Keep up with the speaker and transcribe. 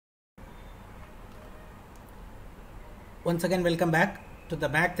Once again, welcome back to the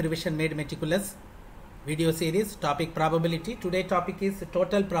Math Revision Made Meticulous video series, topic probability. Today topic is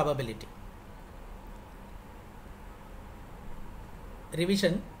total probability.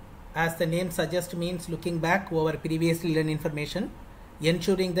 Revision, as the name suggests, means looking back over previously learned information,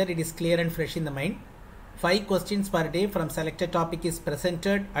 ensuring that it is clear and fresh in the mind. 5 questions per day from selected topic is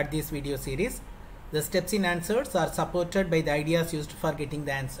presented at this video series. The steps in answers are supported by the ideas used for getting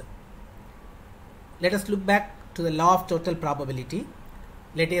the answer. Let us look back to the law of total probability.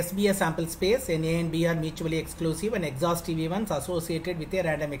 Let S be a sample space and A and B are mutually exclusive and exhaustive events associated with a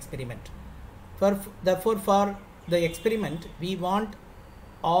random experiment. Therefore, for the experiment, we want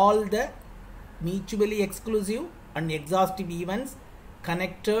all the mutually exclusive and exhaustive events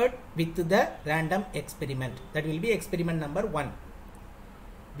connected with the random experiment. That will be experiment number 1.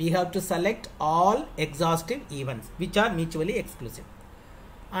 We have to select all exhaustive events which are mutually exclusive.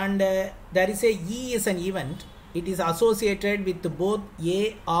 And there is a E is an event. It is associated with both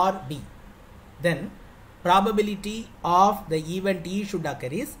A or B. Then probability of the event E should occur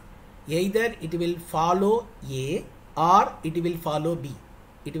is either it will follow A or it will follow B.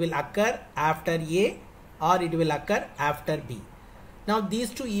 It will occur after A or it will occur after B. Now these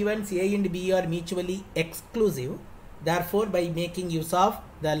two events A and B are mutually exclusive. Therefore, by making use of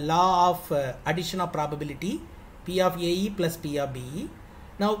the law of addition of probability, P of AE plus P of BE.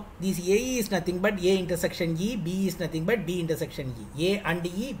 Now this AE is nothing but A intersection E, B is nothing but B intersection E. A and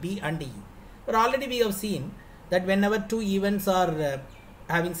E, B and E. But already we have seen that whenever two events are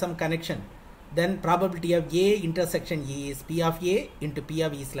having some connection, then probability of A intersection E is P of A into P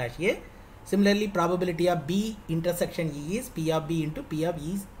of E slash A. Similarly, probability of B intersection E is P of B into P of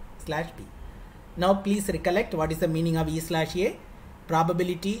E slash B. Now please recollect what is the meaning of E slash A.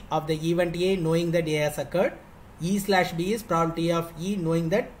 Probability of the event A knowing that A has occurred. E slash B is probability of E knowing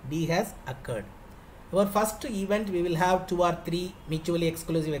that B has occurred. Our first event we will have 2 or 3 mutually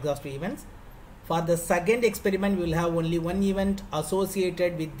exclusive exhaustive events. For the second experiment we will have only one event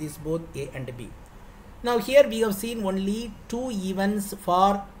associated with this both A and B. Now here we have seen only 2 events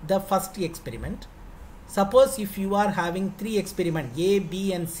for the first experiment. Suppose if you are having 3 experiments A,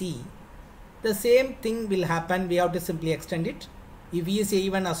 B and C, the same thing will happen. We have to simply extend it. If E is a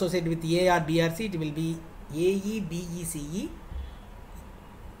event associated with A or B or C, it will be AE, BE, CE.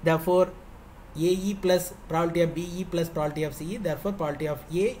 Therefore, AE plus probability of BE plus probability of CE. Therefore, probability of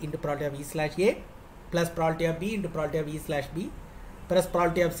A into probability of E slash A plus probability of B into probability of E slash B plus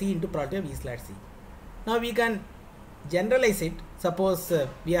probability of C into probability of E slash C. Now, we can generalize it. Suppose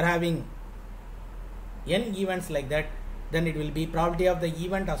we are having n events like that, then it will be probability of the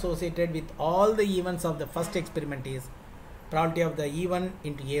event associated with all the events of the first experiment is probability of the E1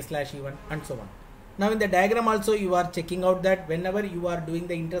 into A slash E1 and so on. Now in the diagram also you are checking out that whenever you are doing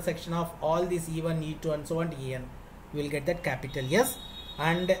the intersection of all these E1, E2 and so on to En, you will get that capital S,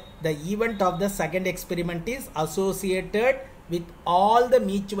 and the event of the second experiment is associated with all the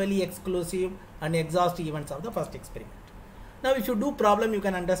mutually exclusive and exhaustive events of the first experiment. Now if you do problem you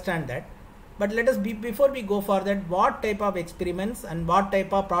can understand that, but let us before we go for that, what type of experiments and what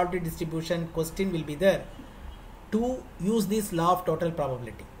type of probability distribution question will be there to use this law of total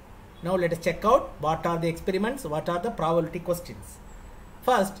probability. Now let us check out what are the experiments, what are the probability questions.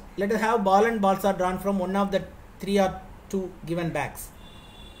 First, let us have ball and balls are drawn from one of the 3 or 2 given bags.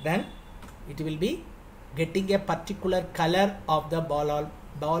 Then it will be getting a particular color of the ball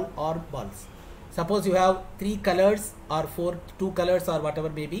or balls. Suppose you have 3 colors or 2 colors or whatever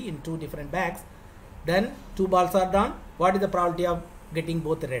may be in 2 different bags. Then 2 balls are drawn. What is the probability of getting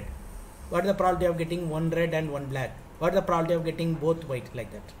both red? What is the probability of getting one red and one black? What is the probability of getting both white,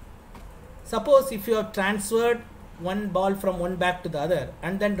 like that? Suppose if you have transferred one ball from one bag to the other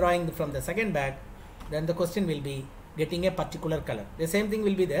and then drawing from the second bag, then the question will be getting a particular color. The same thing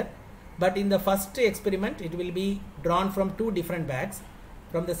will be there, but in the first experiment it will be drawn from 2 different bags.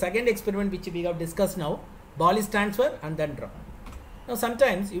 From the second experiment which we have discussed now, ball is transferred and then drawn. Now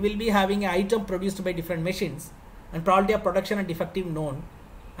sometimes you will be having an item produced by different machines and probability of production and defective known,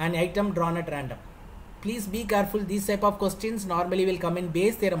 an item drawn at random. Please be careful, these type of questions normally will come in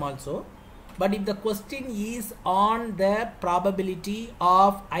Bayes theorem also. But if the question is on the probability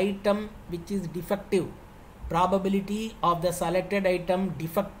of item which is defective, probability of the selected item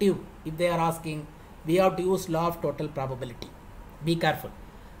defective, if they are asking, we have to use law of total probability. Be careful.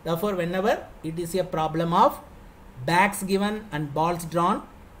 Therefore, whenever it is a problem of bags given and balls drawn,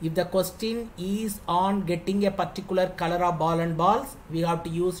 if the question is on getting a particular color of ball and balls, we have to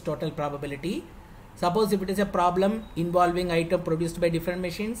use total probability. Suppose if it is a problem involving item produced by different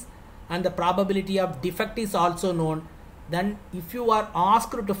machines and the probability of defect is also known, then if you are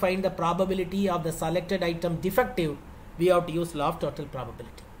asked to find the probability of the selected item defective, we have to use law of total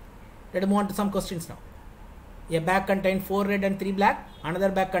probability. Let us move on to some questions now. A bag contains 4 red and 3 black. Another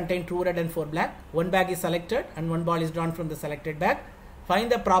bag contains 2 red and 4 black. One bag is selected and one ball is drawn from the selected bag.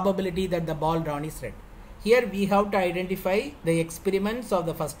 Find the probability that the ball drawn is red. Here we have to identify the experiments of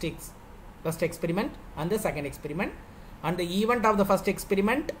the first experiment and the second experiment, and the event of the first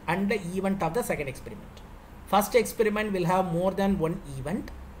experiment and the event of the second experiment. First experiment will have more than one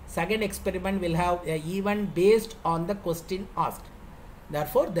event. Second experiment will have an event based on the question asked.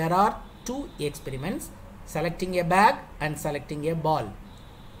 Therefore, there are 2 experiments, selecting a bag and selecting a ball.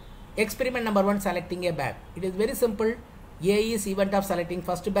 Experiment number 1, selecting a bag. It is very simple. A is event of selecting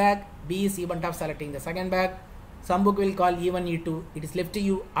first bag, B is event of selecting the second bag. Some book will call E1, E2. It is left to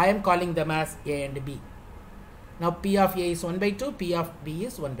you. I am calling them as A and B. Now P of A is 1 by 2, P of B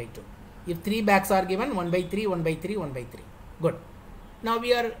is 1 by 2. If 3 bags are given, 1 by 3, 1 by 3, 1 by 3. Good. Now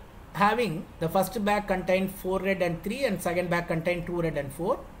we are having the first bag contain 4 red and 3 and second bag contain 2 red and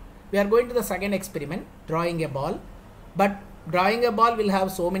 4. We are going to the second experiment, drawing a ball. But drawing a ball will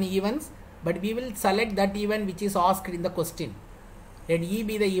have so many events, but we will select that event which is asked in the question. Let E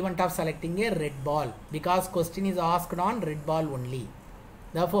be the event of selecting a red ball, because question is asked on red ball only.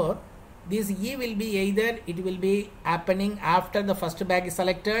 Therefore, this E will be either it will be happening after the first bag is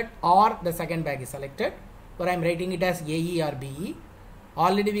selected or the second bag is selected, or I am writing it as AE or BE.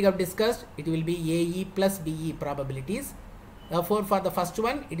 Already we have discussed it will be AE plus BE probabilities. Therefore, for the first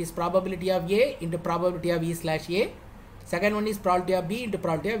one, it is probability of A into probability of E slash A. Second one is probability of B into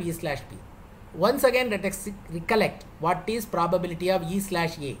probability of E slash B. Once again, let us recollect what is probability of E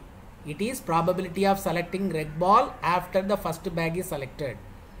slash A. It is probability of selecting red ball after the first bag is selected.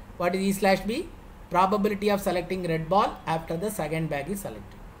 What is E slash B? Probability of selecting red ball after the second bag is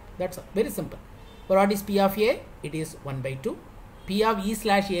selected. That's all. Very simple. For what is P of A? It is 1 by 2. P of E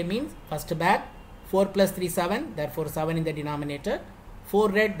slash A means first bag, 4 plus 3, 7, therefore 7 in the denominator. 4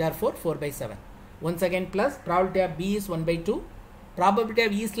 red, therefore 4 by 7. Once again plus, probability of B is 1 by 2. Probability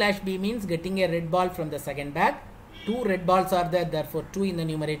of E slash B means getting a red ball from the second bag. 2 red balls are there, therefore 2 in the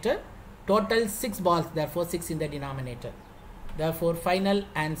numerator. Total 6 balls, therefore 6 in the denominator. Therefore, final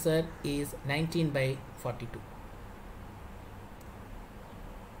answer is 19 by 42.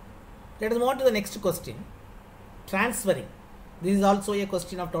 Let us move on to the next question. Transferring. This is also a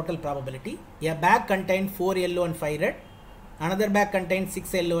question of total probability. A bag contains 4 yellow and 5 red. Another bag contains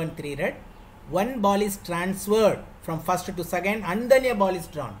 6 yellow and 3 red. One ball is transferred from first to second and then a ball is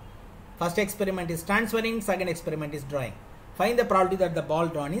drawn. First experiment is transferring, second experiment is drawing. Find the probability that the ball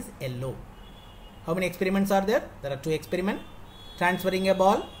drawn is yellow. How many experiments are there? There are 2 experiments. Transferring a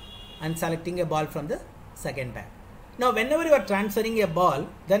ball and selecting a ball from the second bag. Now whenever you are transferring a ball,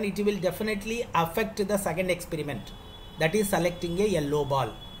 then it will definitely affect the second experiment, that is selecting a yellow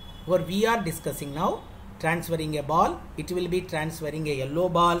ball. What we are discussing now, transferring a ball, it will be transferring a yellow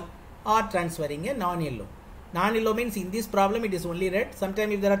ball or transferring a non-yellow. Non-yellow means in this problem it is only red.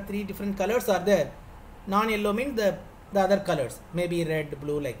 Sometimes if there are 3 different colors are there, non-yellow means the other colors, maybe red,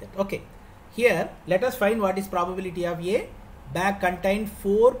 blue, like that. Okay. Here let us find what is probability of A. Bag contains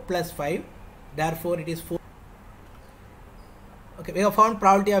 4 plus 5, therefore it is 4. Okay, we have found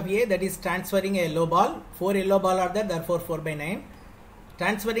probability of A, that is transferring a yellow ball. 4 yellow ball are there, therefore 4 by 9.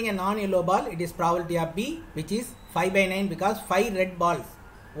 Transferring a non-yellow ball, it is probability of B, which is 5 by 9, because 5 red balls.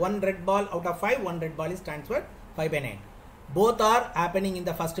 1 red ball out of 5, 1 red ball is transferred, 5 by 9. Both are happening in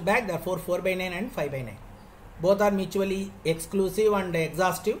the first bag, therefore 4 by 9 and 5 by 9. Both are mutually exclusive and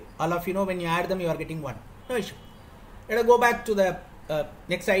exhaustive. All of you know when you add them you are getting 1. No issue. Let us go back to the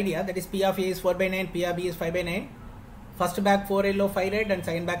next idea, that is P of A is 4 by 9, P of B is 5 by 9. First bag 4 yellow, 5 red, and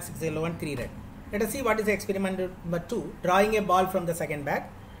second bag 6 yellow and 3 red. Let us see what is experiment number 2. Drawing a ball from the second bag.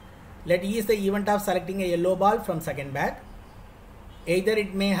 Let E is the event of selecting a yellow ball from second bag. Either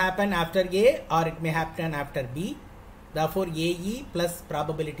it may happen after A or it may happen after B. Therefore AE plus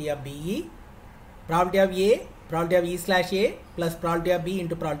probability of BE. Probability of A, probability of E slash A plus probability of B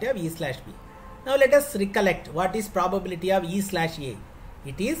into probability of E slash B. Now let us recollect what is probability of E slash A.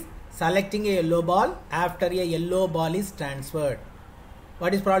 It is selecting a yellow ball after a yellow ball is transferred.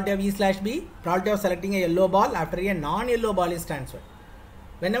 What is probability of E slash B? Probability of selecting a yellow ball after a non-yellow ball is transferred.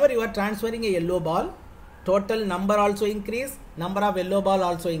 Whenever you are transferring a yellow ball, total number also increase, number of yellow ball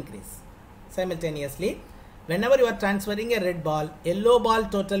also increase simultaneously. Whenever you are transferring a red ball, yellow ball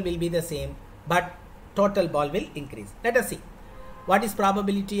total will be the same, but total ball will increase. Let us see. What is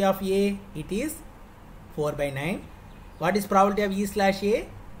probability of A? It is 4 by 9. What is probability of E slash A?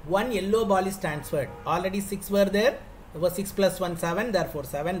 1 yellow ball is transferred. Already 6 were there. There was 6 plus 1, 7. Therefore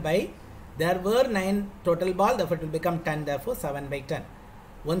 7 by. There were 9 total ball. Therefore it will become 10. Therefore 7 by 10.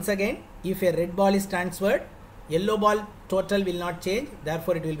 Once again, if a red ball is transferred, Yellow ball total will not change,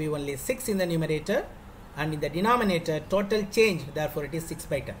 therefore it will be only 6 in the numerator, and in the denominator total change, therefore it is 6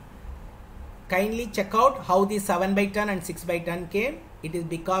 by 10. Kindly check out how the 7 by 10 and 6 by 10 came. It is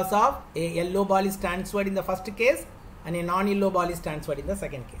because of a yellow ball is transferred in the first case and a non-yellow ball is transferred in the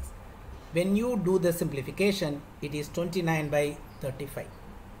second case. When you do the simplification, it is 29 by 35.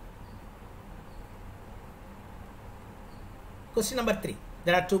 Question number 3.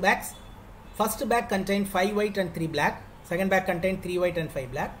 There are 2 bags. First bag contained 5 white and 3 black. Second bag contained 3 white and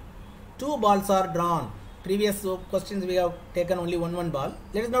 5 black. 2 balls are drawn. Previous questions we have taken only one ball.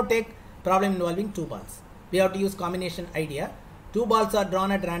 Let us now take problem involving 2 balls. We have to use combination idea. 2 balls are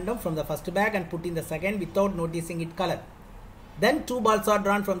drawn at random from the first bag and put in the second without noticing its color. Then 2 balls are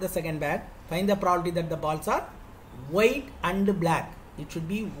drawn from the second bag. Find the probability that the balls are white and black. It should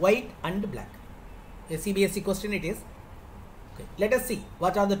be white and black. A CBSE question it is. Okay. Let us see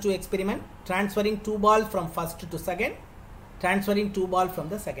what are the 2 experiments. Transferring 2 balls from first to second. Transferring 2 balls from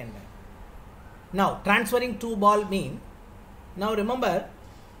the second bag. Now transferring 2 ball mean, now remember,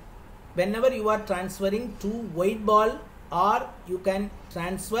 whenever you are transferring 2 white ball, or you can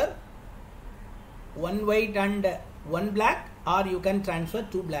transfer 1 white and 1 black, or you can transfer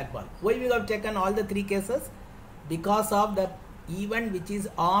 2 black ball. Why we have taken all the 3 cases? Because of the event which is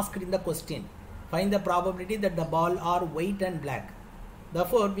asked in the question. Find the probability that the ball are white and black.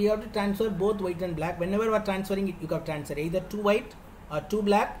 Therefore, we have to transfer both white and black. Whenever you are transferring it, you can transfer either 2 white or 2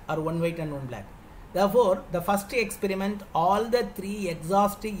 black or 1 white and 1 black. Therefore, the first experiment, all the 3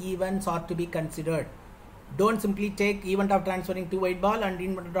 exhaustive events are to be considered. Don't simply take event of transferring 2 white ball and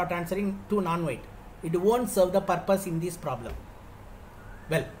event of transferring 2 non-white. It won't serve the purpose in this problem.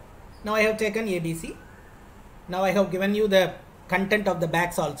 Well, now I have taken ABC. Now I have given you the content of the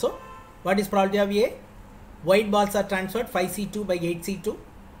bags also. What is probability of A? White balls are transferred 5C2 by 8C2.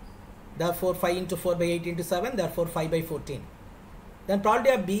 Therefore 5 into 4 by 8 into 7. Therefore 5 by 14. Then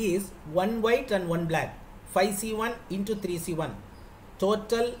probability of B is 1 white and 1 black. 5C1 into 3C1.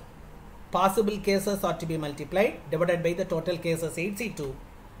 Total possible cases are to be multiplied divided by the total cases 8C2.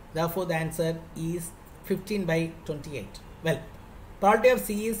 Therefore the answer is 15 by 28. Well, probability of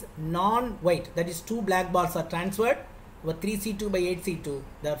C is non-white, that is 2 black balls are transferred over 3C2 by 8C2.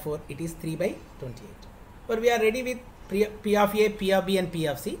 Therefore it is 3 by 28. But we are ready with P of A, P of B and P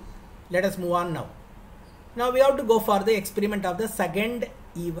of C. Let us move on now. Now we have to go for the experiment of the second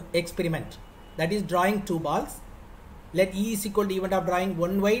experiment, that is drawing 2 balls. Let E is equal to event of drawing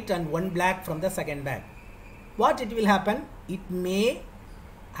 1 white and 1 black from the second bag. What it will happen? It may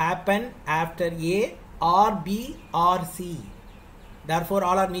happen after A or B or C. Therefore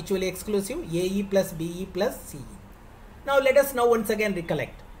all are mutually exclusive, AE plus BE plus CE. Now let us now once again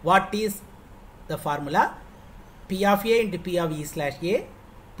recollect. What is the formula? P of A into P of E slash A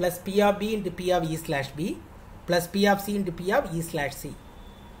plus P of B into P of E slash B plus P of C into P of E slash C.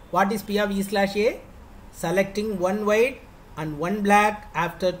 What is P of E slash A? Selecting 1 white and 1 black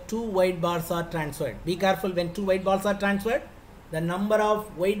after 2 white balls are transferred. Be careful, when 2 white balls are transferred, the number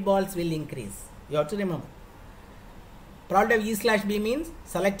of white balls will increase. You have to remember. Probability of E slash B means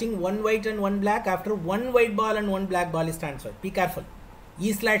selecting 1 white and 1 black after 1 white ball and 1 black ball is transferred. Be careful.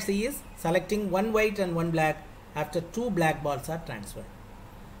 E slash C is selecting 1 white and 1 black after 2 black balls are transferred.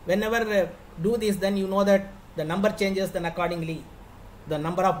 Whenever do this, then you know that the number changes, then accordingly the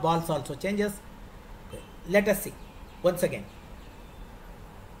number of balls also changes. Okay. Let us see once again.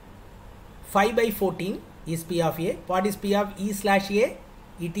 5 by 14 is P of A. What is P of E slash A?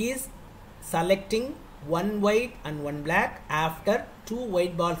 It is selecting 1 white and 1 black after 2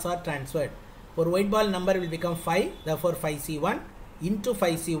 white balls are transferred. For white ball number will become 5, therefore 5C1 into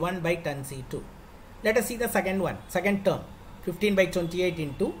 5C1 by 10C2. Let us see the second one, second term, 15 by 28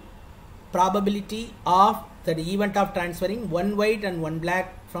 into probability of the event of transferring 1 white and 1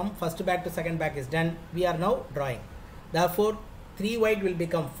 black from first bag to second bag is done. We are now drawing. Therefore 3 white will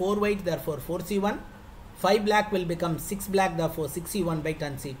become 4 white, therefore 4C1. 5 black will become 6 black, therefore 6C1 by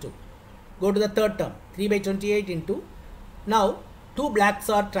 10C2. Go to the third term, 3 by 28 into, now 2 blacks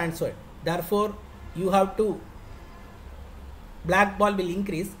are transferred. Therefore you have to, black ball will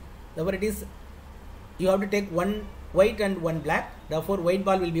increase. Therefore it is, you have to take 1 white and 1 black. Therefore white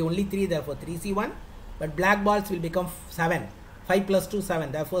ball will be only 3, therefore 3C1. But black balls will become 7. 5 plus 2,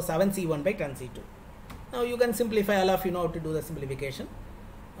 7. Therefore 7C1 by 10C2. Now you can simplify, all of you know how to do the simplification.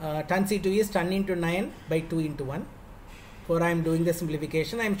 10C2 is 10 into 9 by 2 into 1. For I am doing the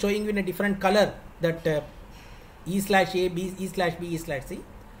simplification, I am showing you in a different color that E slash A, B, E slash B, E slash C.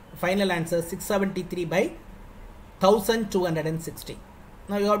 Final answer 673 by 1260.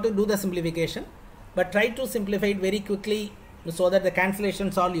 Now you have to do the simplification, but try to simplify it very quickly so that the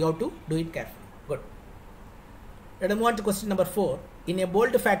cancellations all you have to do it carefully. Good. Let us move on to question number 4. In a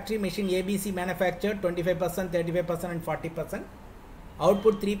bolt factory, machine ABC manufactured 25%, 35% and 40%.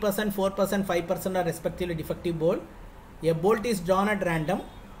 Output 3%, 4%, 5% are respectively defective bolt. A bolt is drawn at random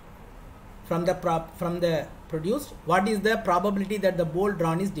from the produced. What is the probability that the bolt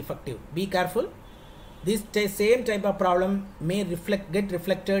drawn is defective? Be careful. This same type of problem may get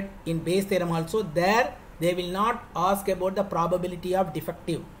reflected in Bayes theorem also. There they will not ask about the probability of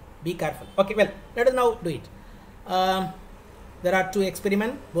defective. Be careful. Okay, well, let us now do it. There are two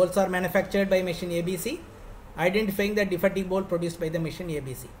experiments. Bolts are manufactured by machine ABC. Identifying the defective bolt produced by the machine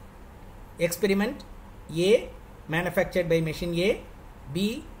ABC. Experiment A, manufactured by machine A.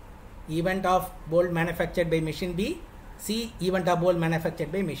 B, event of bolt manufactured by machine B. C, event of bolt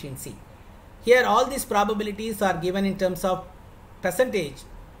manufactured by machine C. Here all these probabilities are given in terms of percentage.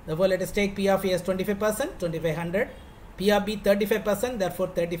 Therefore, let us take P of A as 25%, 2500. P of B 35%, therefore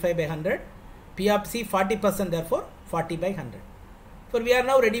 35 by 100. P of C 40%, therefore 40 by 100. So we are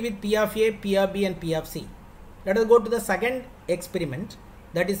now ready with P of A, P of B and P of C. Let us go to the second experiment,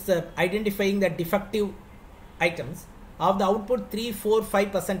 that is identifying the defective items. Of the output, 3, 4,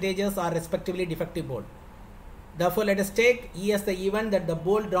 5 percentages are respectively defective bolt. Therefore, let us take E as the event that the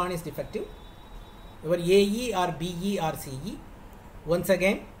bolt drawn is defective. Over AE or BE or CE. Once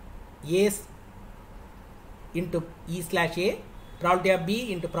again, A into E slash A, probability of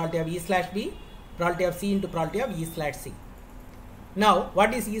B into probability of E slash B, probability of C into probability of E slash C. Now,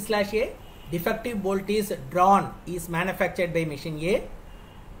 what is E slash A? Defective bolt is drawn, is manufactured by machine A.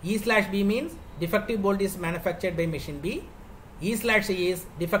 E slash B means defective bolt is manufactured by machine B. E slash C is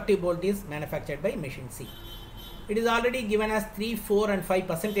defective bolt is manufactured by machine C. It is already given as 3, 4 and 5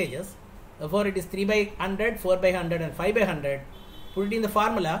 percentages. Therefore, it is 3 by 100, 4 by 100 and 5 by 100. Put it in the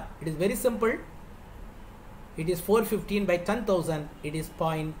formula. It is very simple. It is 415 by 10,000. It is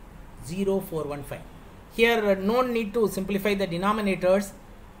 0.0415. Here, no need to simplify the denominators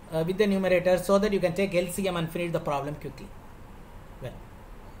with the numerator so that you can take LCM and finish the problem quickly. Well,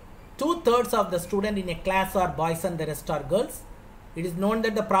 2/3 of the students in a class are boys and the rest are girls. It is known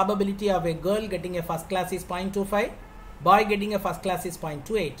that the probability of a girl getting a first class is 0.25, boy getting a first class is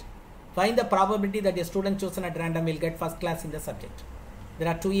 0.28. Find the probability that a student chosen at random will get first class in the subject. There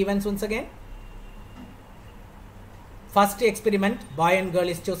are two events once again. First experiment, boy and girl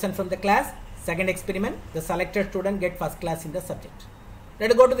is chosen from the class. Second experiment, the selected student get first class in the subject.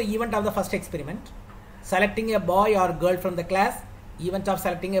 Let us go to the event of the first experiment. Selecting a boy or girl from the class. Event of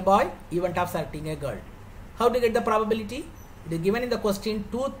selecting a boy, event of selecting a girl. How to get the probability? It is given in the question,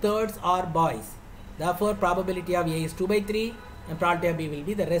 2/3 are boys. Therefore, probability of A is 2 by 3 and probability of B will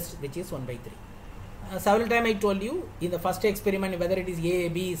be the rest, which is 1 by 3. Several times I told you in the first experiment, whether it is A,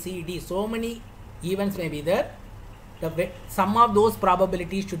 B, C, D, so many events may be there. The sum of those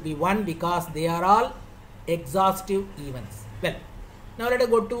probabilities should be 1 because they are all exhaustive events. Well, now let us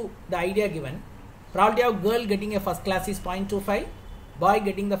go to the idea given. Probability of girl getting a first class is 0.25. Boy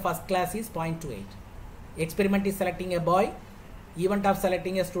getting the first class is 0.28. Experiment is selecting a boy. Event of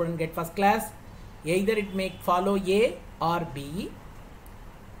selecting a student get first class. Either it may follow A or B.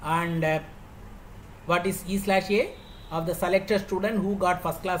 And what is E slash A? Of the selected student who got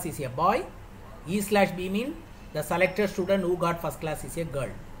first class is a boy. E slash B means the selected student who got first class is a girl.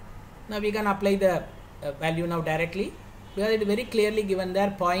 Now we can apply the value now directly because it is very clearly given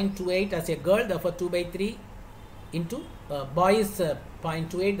there 0.28 as a girl, therefore 2 by 3 into boy is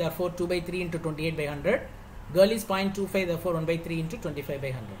 0.28, therefore 2 by 3 into 28 by 100. Girl is 0.25, therefore 1 by 3 into 25 by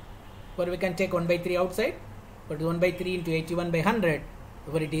 100. Or we can take 1 by 3 outside, but 1 by 3 into 81 by 100,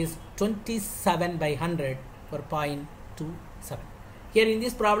 where it is 27 by 100 for 0.27. Here in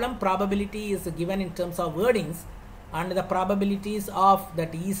this problem, probability is given in terms of wordings and the probabilities of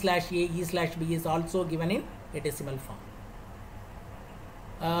that E slash A, E slash B is also given in a decimal form.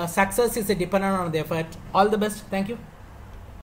 Success is dependent on the effort. All the best. Thank you.